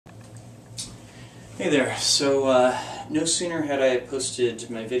Hey there, no sooner had I posted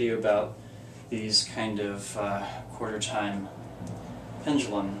my video about these kind of quarter time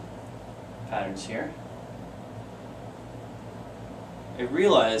pendulum patterns here, I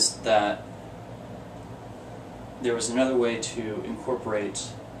realized that there was another way to incorporate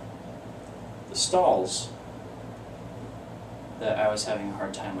the stalls that I was having a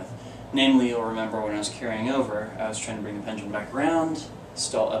hard time with. Namely, you'll remember when I was carrying over, I was trying to bring the pendulum back around,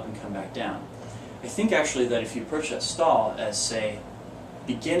 stall up and come back down. I think actually that if you approach that stall as, say,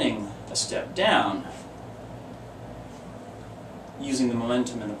 beginning a step down, using the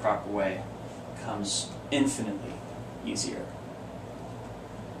momentum in the proper way becomes infinitely easier.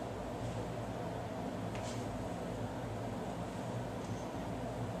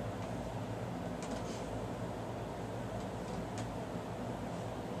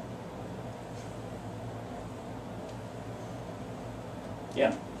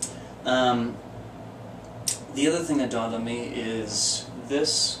 Yeah. The other thing that dawned on me is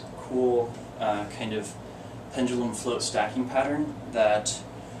this cool kind of pendulum float stacking pattern that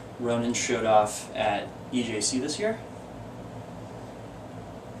Ronan showed off at EJC this year.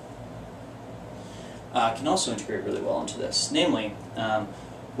 Can also integrate really well into this. Namely,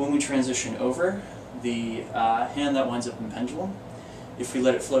 when we transition over, the hand that winds up in pendulum, if we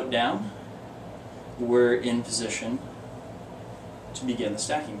let it float down, we're in position to begin the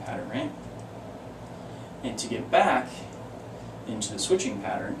stacking pattern, right? And to get back into the switching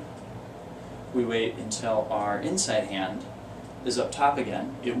pattern, we wait until our inside hand is up top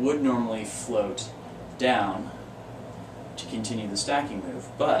again. It would normally float down to continue the stacking move,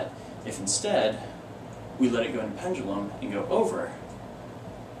 but if instead we let it go into pendulum and go over,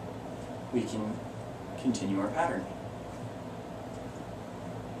 we can continue our pattern.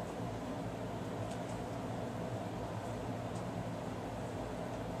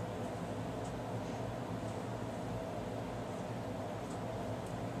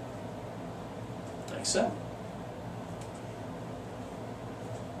 Like so.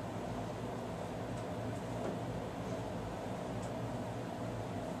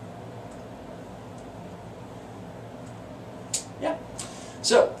 Yeah.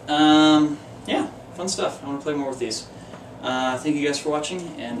 So, yeah, fun stuff. I want to play more with these. Thank you guys for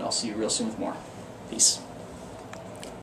watching, and I'll see you real soon with more. Peace.